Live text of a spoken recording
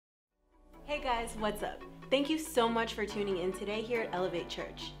Hey guys, what's up? Thank you so much for tuning in today here at Elevate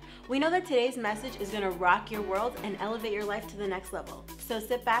Church. We know that today's message is going to rock your world and elevate your life to the next level. So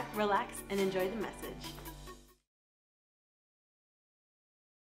sit back, relax, and enjoy the message.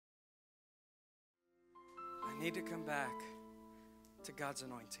 I need to come back to God's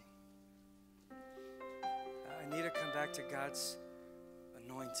anointing. I need to come back to God's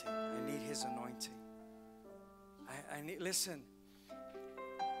anointing. I need His anointing. I need, listen,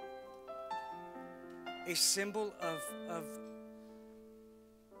 a symbol of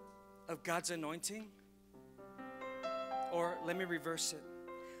God's anointing, or let me reverse it.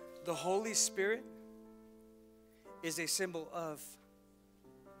 The Holy Spirit is a symbol of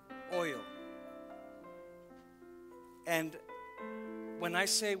oil. And when I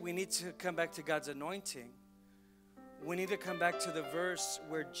say we need to come back to God's anointing, we need to come back to the verse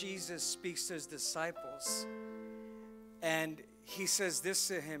where Jesus speaks to His disciples. And He says this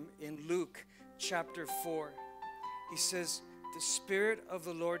to him in Luke chapter 4. He says, the Spirit of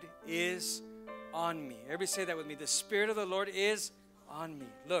the Lord is on me. Everybody say that with me. The Spirit of the Lord is on me.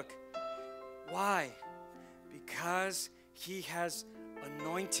 Look, why? Because He has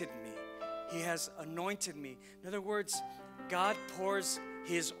anointed me. He has anointed me. In other words, God pours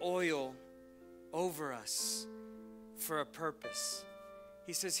His oil over us for a purpose.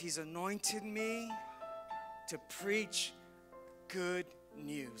 He says He's anointed me to preach good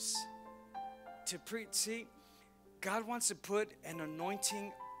news. To preach, see, God wants to put an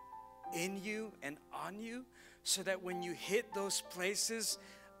anointing in you and on you so that when you hit those places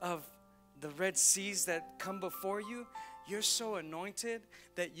of the Red Seas that come before you, you're so anointed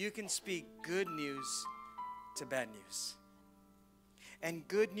that you can speak good news to bad news. And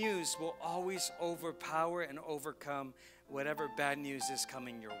good news will always overpower and overcome whatever bad news is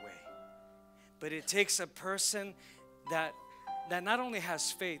coming your way. But it takes a person that not only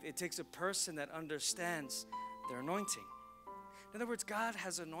has faith, it takes a person that understands their anointing. In other words, God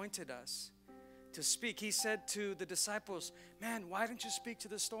has anointed us to speak. He said to the disciples, man, why don't you speak to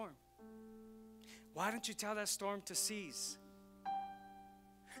the storm? Why don't you tell that storm to cease?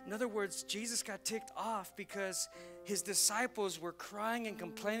 In other words, Jesus got ticked off because His disciples were crying and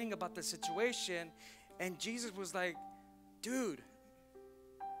complaining about the situation, and Jesus was like, dude,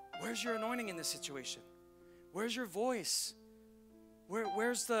 where's your anointing in this situation? Where's your voice?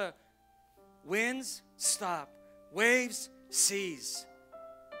 Where's the winds? Stop. Waves? Cease.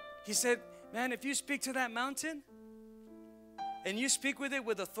 He said, man, if you speak to that mountain and you speak with it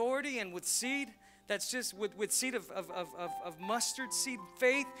with authority and with seed, that's just with seed of mustard seed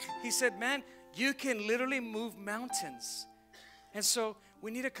faith, He said, man, you can literally move mountains. And so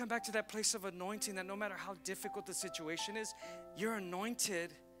we need to come back to that place of anointing, that no matter how difficult the situation is, you're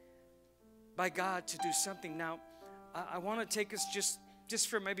anointed by God to do something. Now, I want to take us just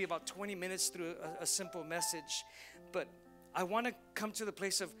for maybe about 20 minutes through a simple message, but I want to come to the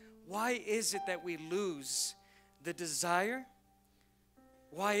place of why is it that we lose the desire?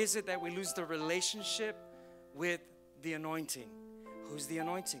 Why is it that we lose the relationship with the anointing? Who's the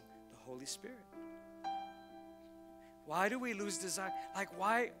anointing? The Holy Spirit. Why do we lose desire? Like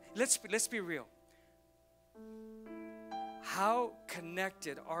why? Let's be real. How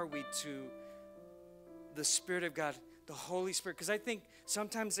connected are we to the Spirit of God, the Holy Spirit? Because I think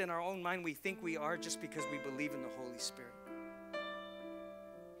sometimes in our own mind we think we are just because we believe in the Holy Spirit.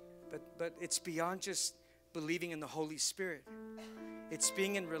 But it's beyond just believing in the Holy Spirit. It's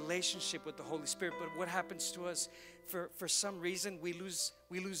being in relationship with the Holy Spirit. But what happens to us, for some reason, we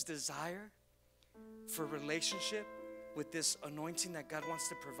lose desire for relationship with this anointing that God wants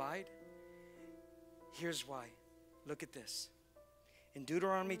to provide. Here's why. Look at this. In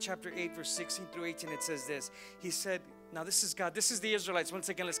Deuteronomy chapter 8, verse 16 through 18, it says this. He said, now this is God. This is the Israelites. Once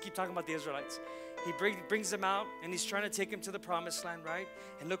again, let's keep talking about the Israelites. He brings them out, and He's trying to take them to the promised land, right?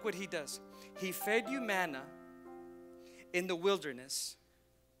 And look what He does. He fed you manna in the wilderness,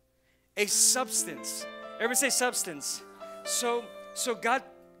 a substance. Everybody say substance. So God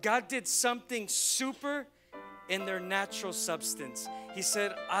did something super in their natural substance. He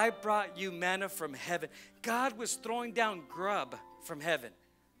said, I brought you manna from heaven. God was throwing down grub from heaven.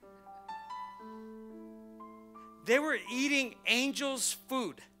 They were eating angels'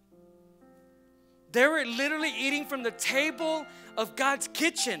 food. They were literally eating from the table of God's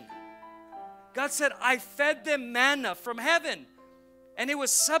kitchen. God said, I fed them manna from heaven. And it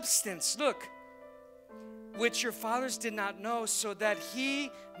was substance, look, which your fathers did not know, so that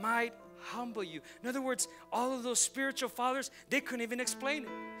He might humble you. In other words, all of those spiritual fathers, they couldn't even explain it.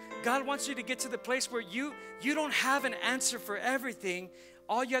 God wants you to get to the place where you don't have an answer for everything.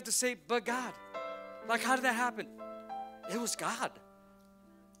 All you have to say, but God. Like, how did that happen? It was God.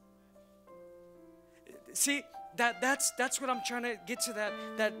 See, that's what I'm trying to get to,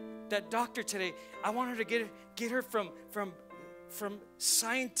 that doctor today. I want her to get her from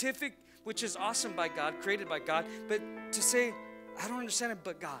scientific, which is awesome by God, created by God, but to say, I don't understand it,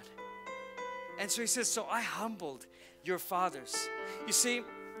 but God. And so he says, so I humbled your fathers. You see,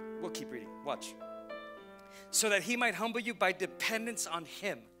 we'll keep reading. Watch. So that he might humble you by dependence on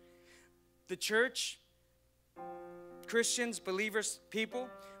him. The church, Christians, believers, people,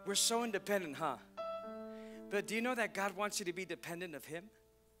 we're so independent, huh? But do you know that God wants you to be dependent of him?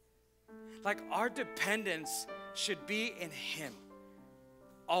 Like, our dependence should be in him.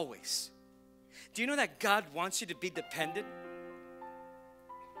 Always. Do you know that God wants you to be dependent?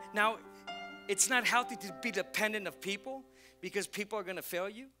 Now, it's not healthy to be dependent of people because people are going to fail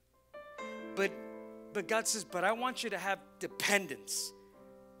you. But God says, but I want you to have dependence.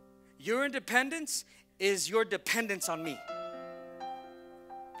 Your independence is your dependence on me.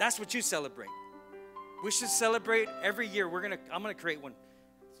 That's what you celebrate. We should celebrate every year. I'm gonna create one.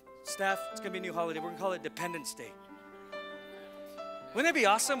 Staff, it's gonna be a new holiday. We're gonna call it Dependence Day. Wouldn't that be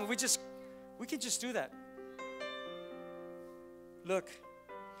awesome if we could just do that? Look,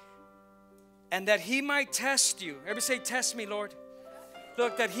 and that he might test you. Everybody say, test me, Lord.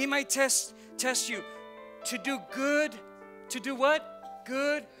 Look, that he might test you to do good. To do what?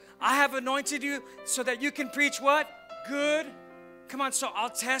 Good. I have anointed you so that you can preach what? Good. Come on, so I'll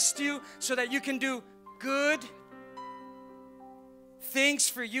test you so that you can do good things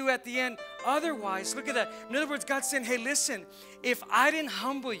for you at the end. Otherwise, look at that. In other words, God's saying, hey, listen, if I didn't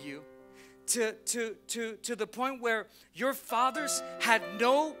humble you to the point where your fathers had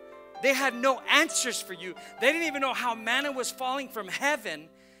no answers for you. They didn't even know how manna was falling from heaven.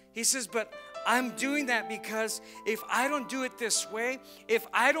 He says, but I'm doing that because if I don't do it this way, if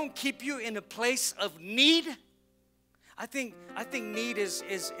I don't keep you in a place of need, I think need is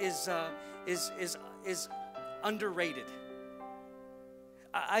underrated.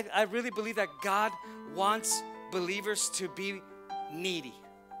 I really believe that God wants believers to be needy.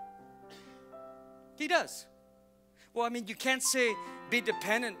 He does. Well, I mean, you can't say be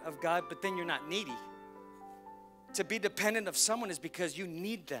dependent of God, but then you're not needy. To be dependent of someone is because you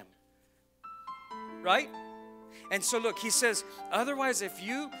need them. Right? And so look, he says, otherwise, if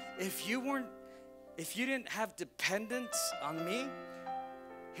you didn't have dependence on me,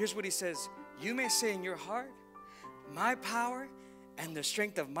 here's what he says. You may say in your heart, my power and the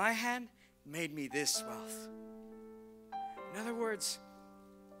strength of my hand made me this wealth. In other words,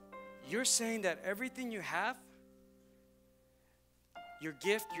 you're saying that everything you have, your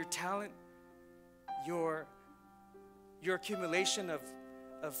gift, your talent, your accumulation of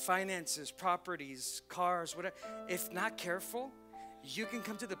finances, properties, cars, whatever, if not careful, you can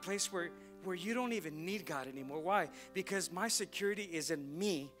come to the place where you don't even need God anymore. Why? Because my security is in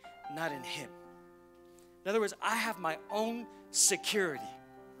me, not in him. In other words, I have my own security.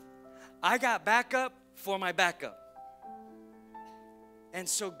 I got backup for my backup. And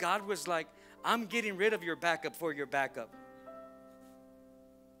so God was like, I'm getting rid of your backup for your backup.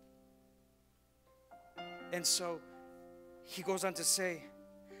 And so he goes on to say,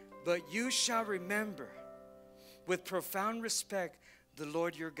 but you shall remember with profound respect the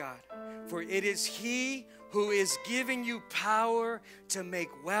Lord your God, for it is he who is giving you power to make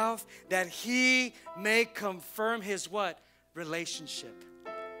wealth, that he may confirm his what? Relationship.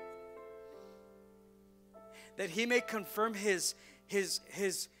 That he may confirm his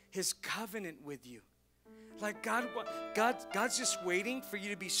covenant with you. Like God's just waiting for you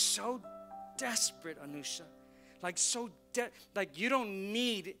to be so desperate, Anusha. Like you don't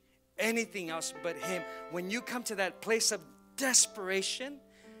need anything else but him. When you come to that place of desperation,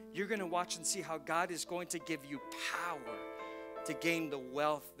 you're going to watch and see how God is going to give you power to gain the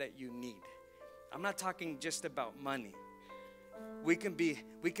wealth that you need. I'm not talking just about money. We can be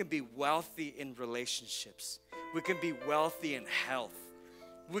wealthy in relationships. We can be wealthy in health.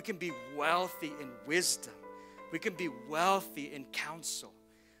 We can be wealthy in wisdom. We can be wealthy in counsel.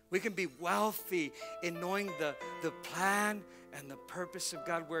 We can be wealthy in knowing the plan and the purpose of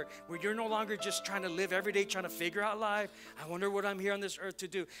God, where you're no longer just trying to live every day, trying to figure out life. I wonder what I'm here on this earth to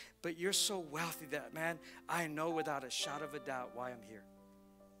do. But you're so wealthy that, man, I know without a shadow of a doubt why I'm here.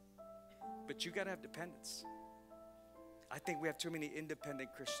 But you got to have dependence. I think we have too many independent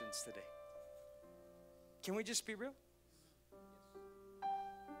Christians today. Can we just be real?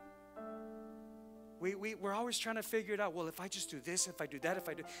 We're always trying to figure it out. Well, if I just do this, if I do that, if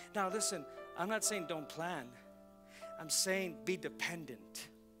I do. Now, listen, I'm not saying don't plan. I'm saying be dependent.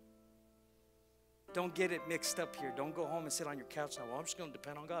 Don't get it mixed up here. Don't go home and sit on your couch now. Well, I'm just going to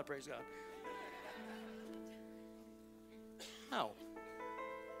depend on God. Praise God. No.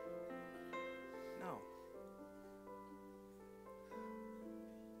 No.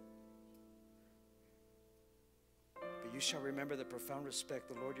 shall remember the profound respect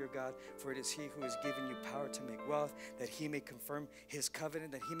the Lord your God, for it is he who has given you power to make wealth, that he may confirm his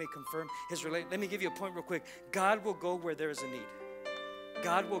covenant, that he may confirm his relation. Let me give you a point real quick. God will go where there is a need.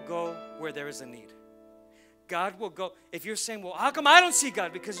 God will go where there is a need. God will go. If you're saying, well, how come I don't see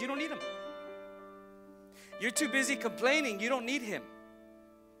God? Because you don't need him. You're too busy complaining. You don't need him.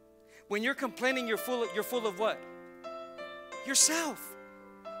 When you're complaining, you're full of what? Yourself.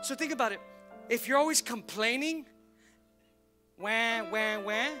 So think about it. If you're always complaining, wah, wah,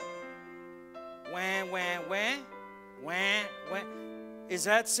 wah, wah, wah, wah, wah, wah, is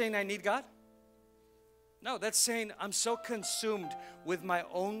that saying I need God? No, that's saying I'm so consumed with my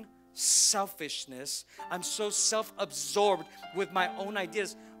own selfishness. I'm so self-absorbed with my own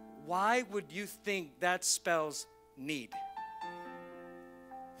ideas. Why would you think that spells need?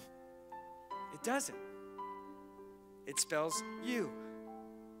 It doesn't. It spells you.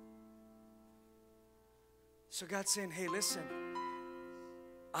 So God's saying, hey, listen,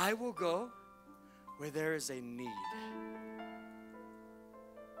 I will go where there is a need.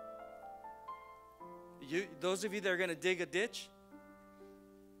 Those of you that are going to dig a ditch,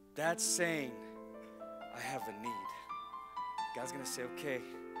 that's saying, I have a need. God's going to say, okay,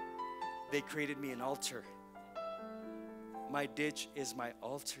 they created me an altar. My ditch is my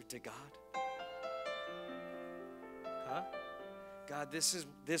altar to God. Huh? God,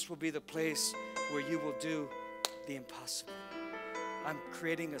 this will be the place where you will do the impossible. I'm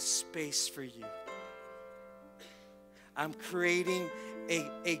creating a space for you. I'm creating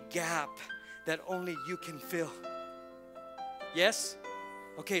a gap that only you can fill. Yes?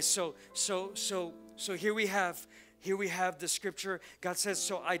 Okay, so here we have the scripture. God says,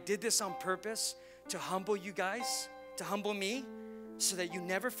 so I did this on purpose to humble you guys, to humble me, so that you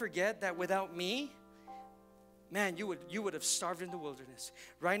never forget that without me, man, you would have starved in the wilderness.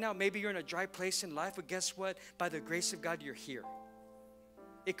 Right now, maybe you're in a dry place in life, but guess what? By the grace of God, you're here.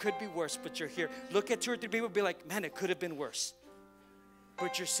 It could be worse, but you're here. Look at 2 or 3 people and be like, man, it could have been worse.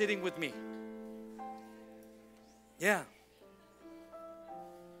 But you're sitting with me. Yeah.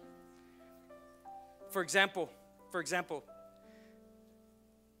 For example, do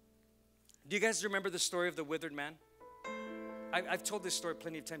you guys remember the story of the withered man? I've told this story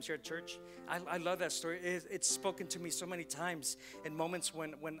plenty of times here at church. I love that story. It's spoken to me so many times in moments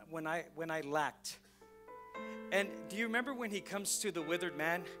when I lacked. And do you remember when he comes to the withered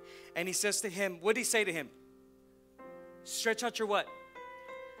man and he says to him, what did he say to him? Stretch out your what?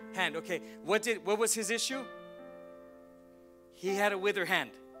 Hand. Okay. What was his issue? He had a withered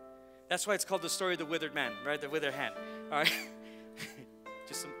hand. That's why it's called the story of the withered man, right? The withered hand. All right.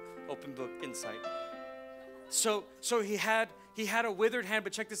 Just some open book insight. So he had a withered hand,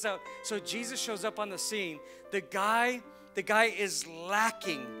 but check this out. So Jesus shows up on the scene. The guy is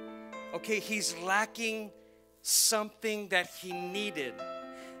lacking. Okay, he's lacking something that he needed.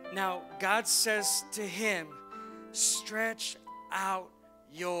 Now, God says to him, stretch out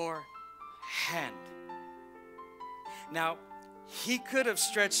your hand. Now, he could have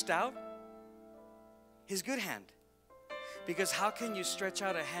stretched out his good hand. Because how can you stretch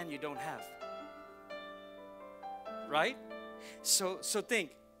out a hand you don't have? Right? So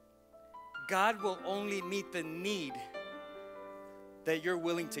think, God will only meet the need that you're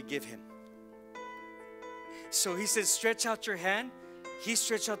willing to give him. So he says, stretch out your hand. He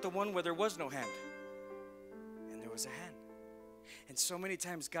stretched out the one where there was no hand. And there was a hand. And so many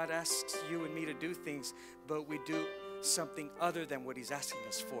times God asks you and me to do things, but we do something other than what he's asking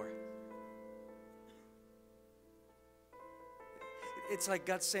us for. It's like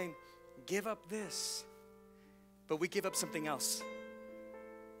God saying, give up this. But we give up something else.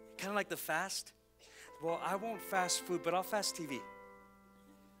 Kind of like the fast. Well, I won't fast food, but I'll fast TV.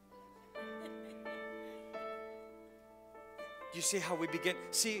 You see how we begin?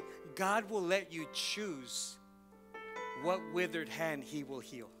 See, God will let you choose what withered hand he will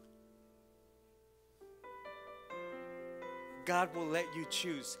heal. God will let you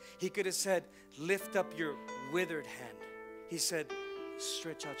choose. He could have said, lift up your withered hand. He said,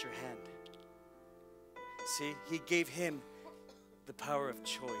 stretch out your hand. See, he gave him the power of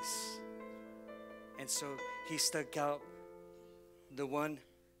choice. And so he stuck out the one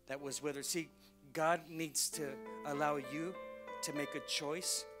that was withered. See, God needs to allow you to make a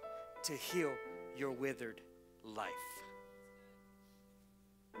choice to heal your withered life.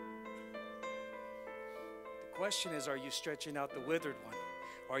 The question is, are you stretching out the withered one,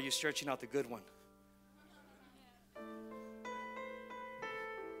 or are you stretching out the good one?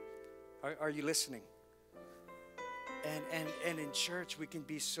 Are you listening? And in church, we can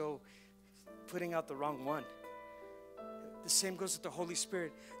be so putting out the wrong one. The same goes with the Holy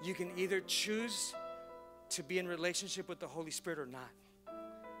Spirit. You can either choose to be in relationship with the Holy Spirit or not.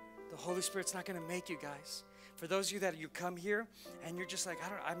 The Holy Spirit's not going to make you, guys. For those of you that you come here and you're just like,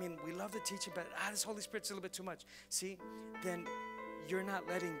 we love the teaching, but this Holy Spirit's a little bit too much. See, then you're not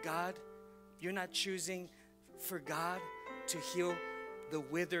letting God, you're not choosing for God to heal the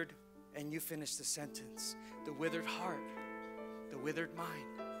withered, and you finish the sentence, the withered heart, the withered mind,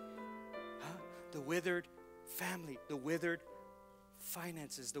 the withered family, the withered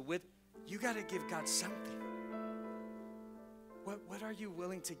finances, you got to give God something. What are you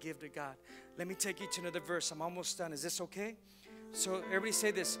willing to give to God? Let me take you to another verse. I'm almost done. Is this okay? So everybody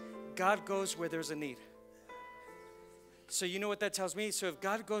say this. God goes where there's a need. So you know what that tells me? So if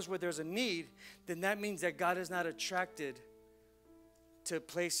God goes where there's a need, then that means that God is not attracted to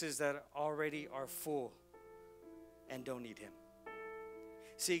places that already are full and don't need him.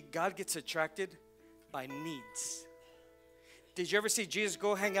 See, God gets attracted by needs. Did you ever see Jesus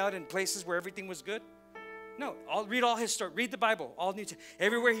go hang out in places where everything was good? No, read all his story. Read the Bible. All New Testament.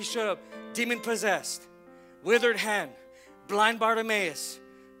 Everywhere he showed up, demon-possessed, withered hand, blind Bartimaeus,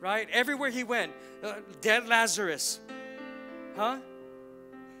 right? Everywhere he went, dead Lazarus. But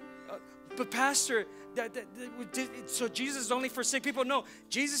pastor, so Jesus is only for sick people? No,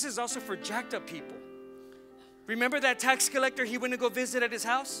 Jesus is also for jacked up people. Remember that tax collector he went to go visit at his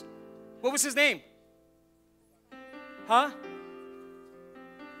house? What was his name? Y'all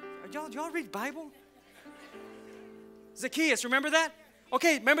read Bible? Zacchaeus, remember that?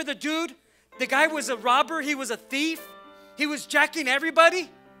 Okay, remember the dude? The guy was a robber, he was a thief, he was jacking everybody.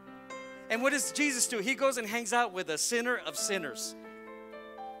 And what does Jesus do? He goes and hangs out with a sinner of sinners.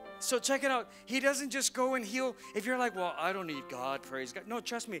 So check it out. He doesn't just go and heal. If you're like, well, I don't need God, praise God. No,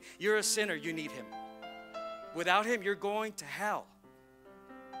 trust me, you're a sinner, you need him. Without him, you're going to hell.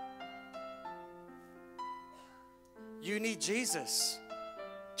 You need Jesus.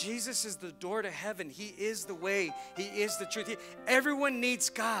 Jesus is the door to heaven. He is the way. He is the truth. Everyone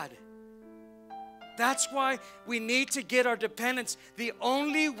needs God. That's why we need to get our dependence. The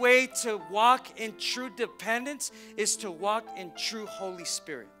only way to walk in true dependence is to walk in true Holy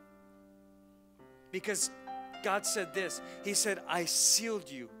Spirit. Because God said this. He said, I sealed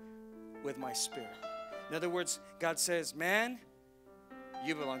you with my Spirit. In other words, God says, man,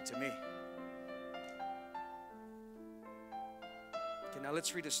 you belong to me. Okay, now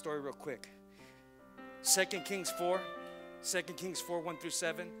let's read a story real quick. 2 Kings 4, 1 through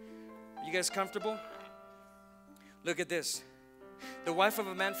 7. You guys comfortable? Look at this. The wife of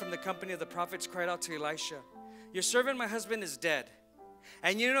a man from the company of the prophets cried out to Elisha, your servant, my husband, is dead.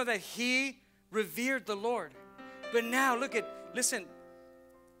 And you know that he revered the Lord. But now, listen,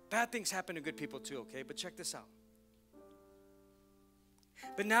 bad things happen to good people too, okay? But check this out.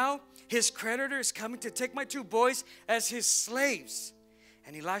 But now his creditor is coming to take my 2 boys as his slaves.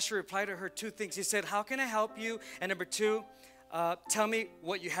 And Elisha replied to her 2 things. He said, how can I help you? And number 2, tell me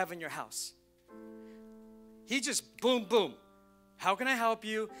what you have in your house. He just boom, boom. How can I help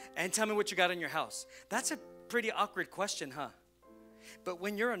you? And tell me what you got in your house. That's a pretty awkward question, huh? But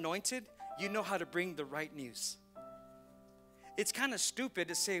when you're anointed, you know how to bring the right news. It's kind of stupid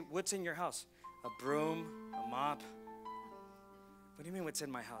to say, what's in your house? A broom, a mop. What do you mean what's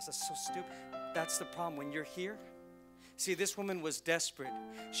in my house? That's so stupid. That's the problem when you're here. See, this woman was desperate.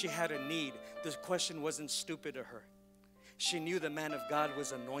 She had a need. The question wasn't stupid to her. She knew the man of God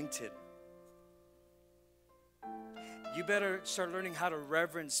was anointed. You better start learning how to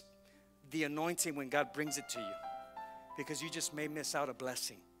reverence the anointing when God brings it to you, because you just may miss out a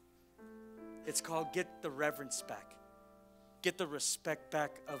blessing. It's called get the reverence back. Get the respect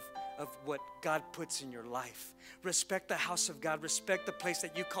back of what God puts in your life. Respect the house of God. Respect the place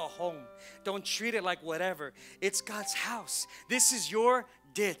that you call home. Don't treat it like whatever. It's God's house. This is your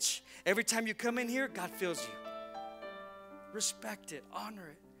ditch. Every time you come in here, God fills you. Respect it. Honor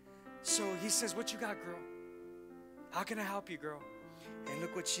it. So he says, what you got, girl? How can I help you, girl? And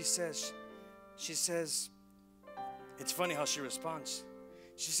look what she says. She says, it's funny how she responds.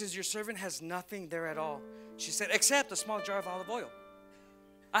 She says, your servant has nothing there at all. She said, except a small jar of olive oil.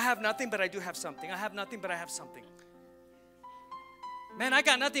 I have nothing, but I do have something. I have nothing, but I have something. Man, I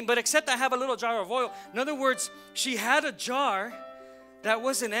got nothing, but except I have a little jar of oil. In other words, she had a jar that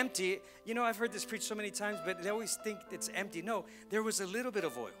wasn't empty. You know, I've heard this preached so many times, but they always think it's empty. No, there was a little bit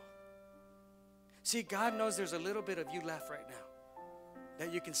of oil. See, God knows there's a little bit of you left right now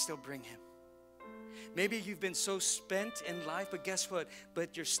that you can still bring him. Maybe you've been so spent in life, but guess what?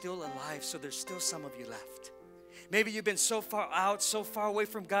 But you're still alive, so there's still some of you left. Maybe you've been so far out, so far away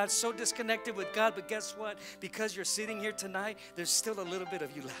from God, so disconnected with God, but guess what? Because you're sitting here tonight, there's still a little bit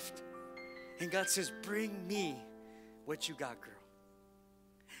of you left. And God says, bring me what you got, girl.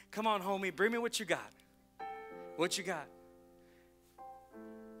 Come on, homie, bring me what you got. What you got?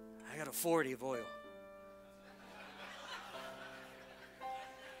 I got a 40 of oil.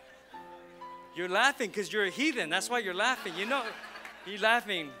 You're laughing because you're a heathen. That's why you're laughing. You know, you're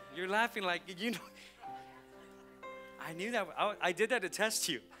laughing. You're laughing like, you know. I knew that. I did that to test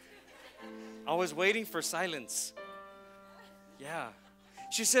you. I was waiting for silence. Yeah.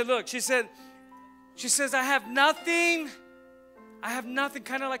 She said, look, she says, I have nothing. I have nothing,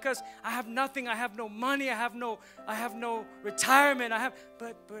 kind of like us. I have nothing. I have no money. I have no retirement.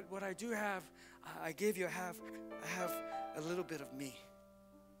 But what I do have, I gave you. I have a little bit of me.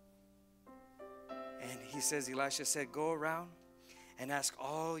 And he says, Elisha said, go around and ask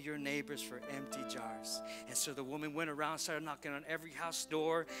all your neighbors for empty jars. And so the woman went around, started knocking on every house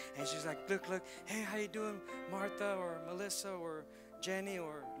door, and she's like, look, hey, how you doing, Martha or Melissa or Jenny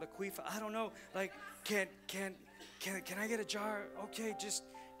or Laquifa? I don't know. Like, can I get a jar? Okay, just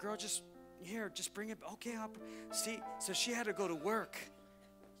here, just bring it. Okay, see. So she had to go to work.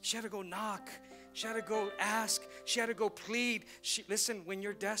 She had to go knock. She had to go ask. She had to go plead. Listen, when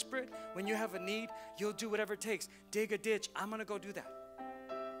you're desperate, when you have a need, you'll do whatever it takes. Dig a ditch. I'm going to go do that.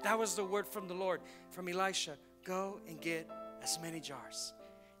 That was the word from the Lord, from Elisha. Go and get as many jars.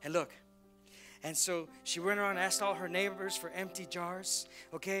 And look, and so she went around and asked all her neighbors for empty jars.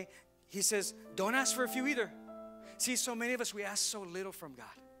 Okay? He says, don't ask for a few either. See, so many of us, we ask so little from God.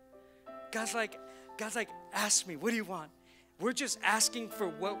 God's like, ask me, what do you want? We're just asking for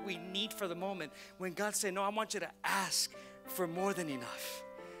what we need for the moment. When God said, no, I want you to ask for more than enough.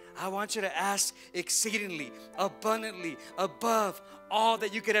 I want you to ask exceedingly, abundantly, above all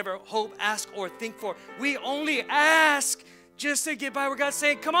that you could ever hope, ask, or think for. We only ask just to get by where God's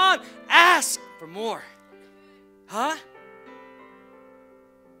saying, come on, ask for more. Huh?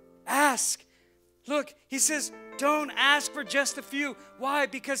 Ask. Look, he says, don't ask for just a few. Why?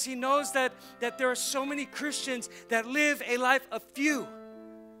 Because he knows that there are so many Christians that live a life of few.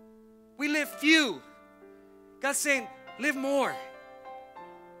 We live few. God's saying, live more.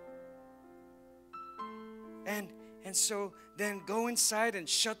 And so then go inside and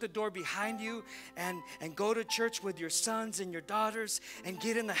shut the door behind you and go to church with your sons and your daughters and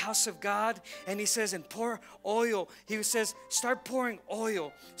get in the house of God. And he says, and pour oil. He says, start pouring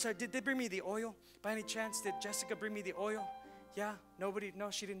oil. So did they bring me the oil? By any chance, did Jessica bring me the oil? Yeah? Nobody? No,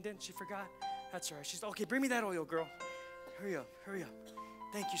 she didn't. She forgot. That's all right. She's, okay, bring me that oil, girl. Hurry up.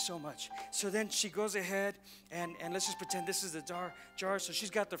 Thank you so much. So then she goes ahead and let's just pretend this is the jar. So she's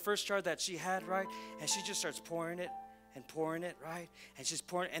got the first jar that she had, right? And she just starts pouring it, right? And she's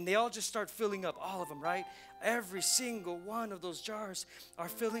pouring, and they all just start filling up, all of them, right? Every single one of those jars are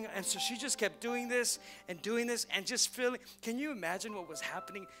filling. And so she just kept doing this and just filling. Can you imagine what was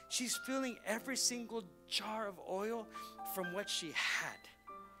happening? She's filling every single jar of oil from what she had.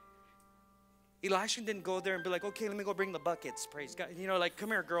 Elisha didn't go there and be like, okay, let me go bring the buckets, praise God. You know, like, come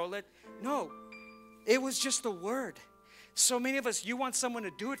here, girl. No, it was just the word. So many of us, you want someone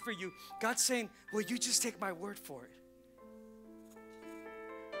to do it for you. God's saying, well, you just take my word for it.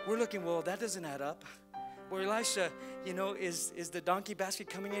 We're looking, well, that doesn't add up. Well, Elisha, you know, is the donkey basket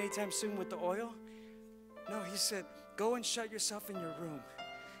coming anytime soon with the oil? No, he said, go and shut yourself in your room.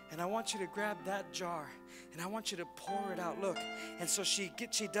 And I want you to grab that jar and I want you to pour it out. Look. And so she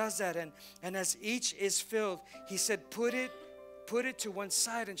does that. And as each is filled, he said, put it to one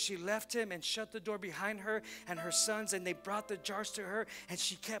side. And she left him and shut the door behind her and her sons. And they brought the jars to her and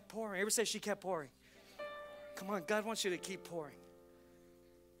she kept pouring. Everybody say she kept pouring. Come on, God wants you to keep pouring.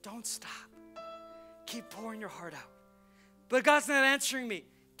 Don't stop. Keep pouring your heart out. But God's not answering me.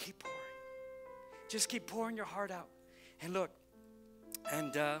 Keep pouring. Just keep pouring your heart out. And look.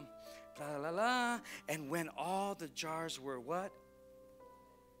 And and when all the jars were what?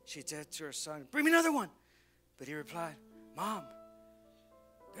 She said to her son, bring me another one. But he replied, Mom,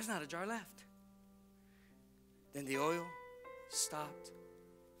 there's not a jar left. Then the oil stopped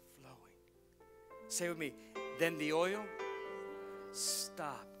flowing. Say with me, then the oil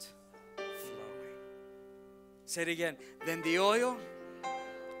stopped flowing. Say it again. Then the oil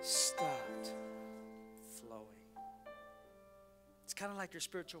stopped flowing. It's kind of like your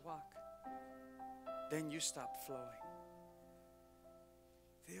spiritual walk. Then you stop flowing.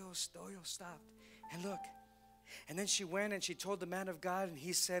 The oil stopped. And look. And then she went and she told the man of God, and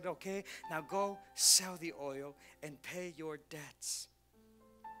he said, okay, now go sell the oil and pay your debts.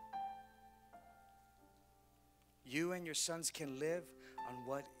 You and your sons can live on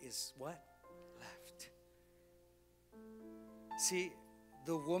what is what? Left. See,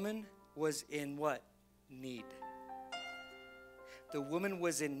 the woman was in what? Need. The woman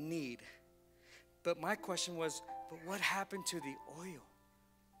was in need. But my question was, but what happened to the oil?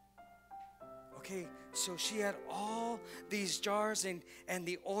 Okay, so she had all these jars, and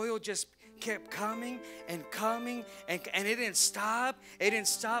the oil just kept coming and coming, and it didn't stop. It didn't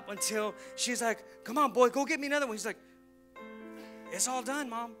stop until she's like, come on, boy, go get me another one. He's like, it's all done,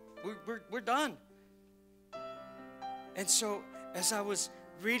 Mom. We're done. And so as I was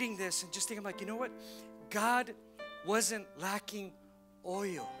reading this and just thinking, like, you know what? God wasn't lacking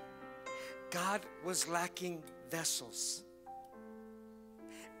oil. God was lacking vessels.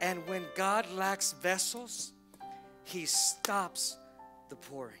 And when God lacks vessels, He stops the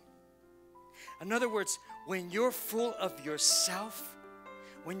pouring. In other words, when you're full of yourself,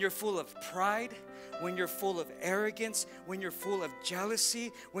 when you're full of pride, when you're full of arrogance, when you're full of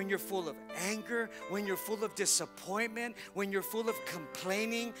jealousy, when you're full of anger, when you're full of disappointment, when you're full of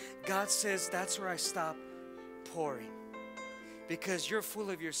complaining, God says, that's where I stop pouring. Because you're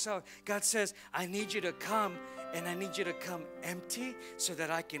full of yourself. God says, I need you to come, and I need you to come empty so that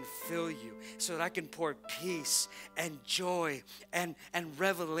I can fill you, so that I can pour peace and joy and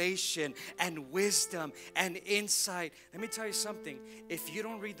revelation and wisdom and insight. Let me tell you something. If you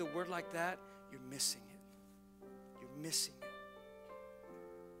don't read the word like that, you're missing it. You're missing it.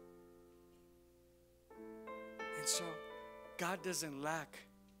 And so, God doesn't lack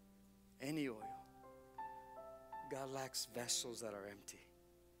any oil. God lacks vessels that are empty.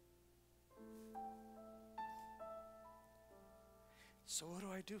 So what do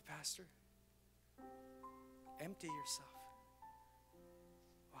I do, Pastor? Empty yourself.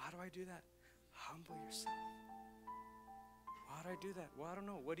 Well, how do I do that? Humble yourself. Well, how do I do that? Well, I don't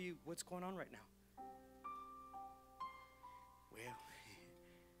know. What's going on right now? Well,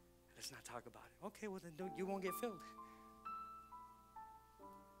 let's not talk about it. Okay, well then you won't get filled.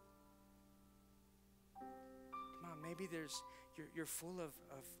 Maybe you're full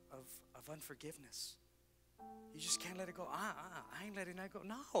of unforgiveness. You just can't let it go. I ain't letting that go.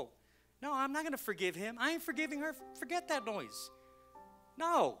 No, I'm not going to forgive him. I ain't forgiving her. Forget that noise.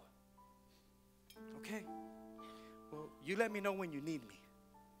 No. Okay. Well, you let me know when you need me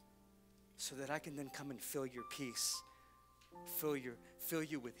so that I can then come and fill your peace, fill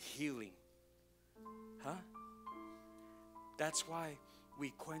you with healing. Huh? That's why we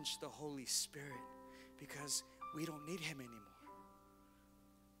quench the Holy Spirit, because we don't need him anymore.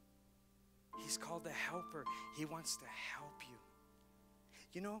 He's called the helper. He wants to help you.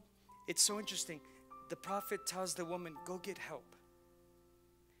 You know, it's so interesting. The prophet tells the woman, go get help.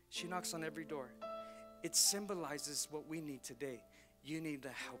 She knocks on every door. It symbolizes what we need today. You need the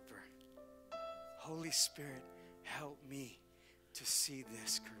helper. Holy Spirit, help me to see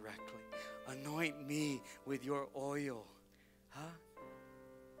this correctly. Anoint me with your oil. Huh?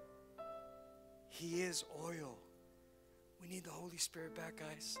 He is oil. We need the Holy Spirit back,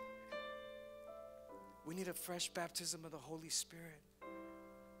 guys. We need a fresh baptism of the Holy Spirit.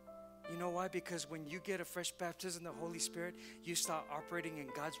 You know why? Because when you get a fresh baptism of the Holy Spirit, you start operating in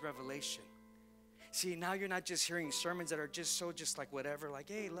God's revelation. See, now you're not just hearing sermons that are just like whatever, like,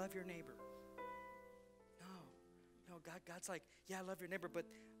 hey, love your neighbor. No, God's like, yeah, love your neighbor, but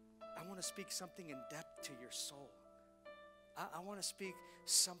I want to speak something in depth to your soul. I want to speak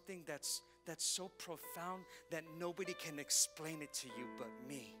something that's so profound that nobody can explain it to you but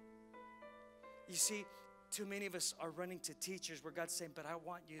me. You see, too many of us are running to teachers where God's saying, but I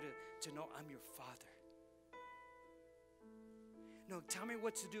want you to know I'm your Father. No, tell me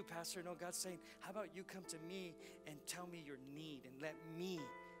what to do, Pastor. No, God's saying, how about you come to me and tell me your need and let me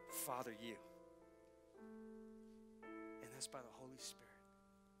father you. And that's by the Holy Spirit.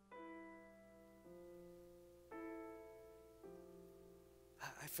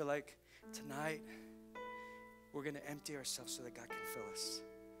 I feel like tonight we're going to empty ourselves so that God can fill us.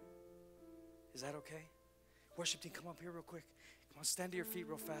 Is that okay? Worship team, come up here real quick. Come on, stand to your feet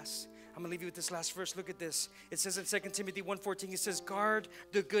real fast. I'm going to leave you with this last verse. Look at this. It says in 2 Timothy 1:14, it says, guard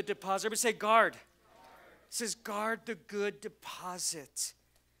the good deposit. Everybody say guard. It says, guard the good deposit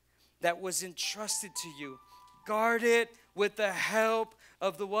that was entrusted to you. Guard it with the help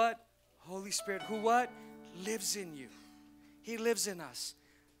of the what? Holy Spirit. Who what? Lives in you. He lives in us.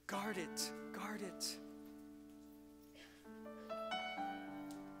 Guard it. Guard it.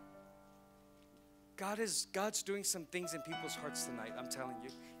 God's doing some things in people's hearts tonight. I'm telling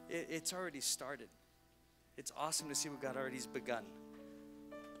you. It's already started. It's awesome to see what God already has begun.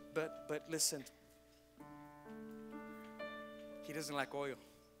 But listen. He doesn't lack oil.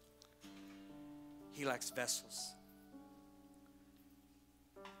 He lacks vessels.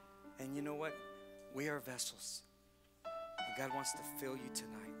 And you know what? We are vessels. And God wants to fill you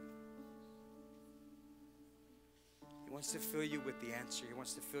tonight. He wants to fill you with the answer. He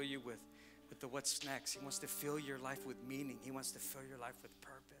wants to fill you with the what's next. He wants to fill your life with meaning. He wants to fill your life with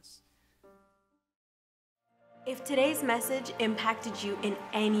purpose. If today's message impacted you in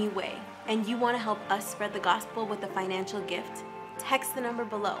any way and you want to help us spread the gospel with a financial gift, text the number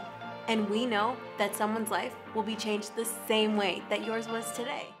below, and we know that someone's life will be changed the same way that yours was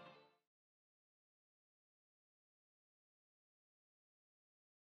today.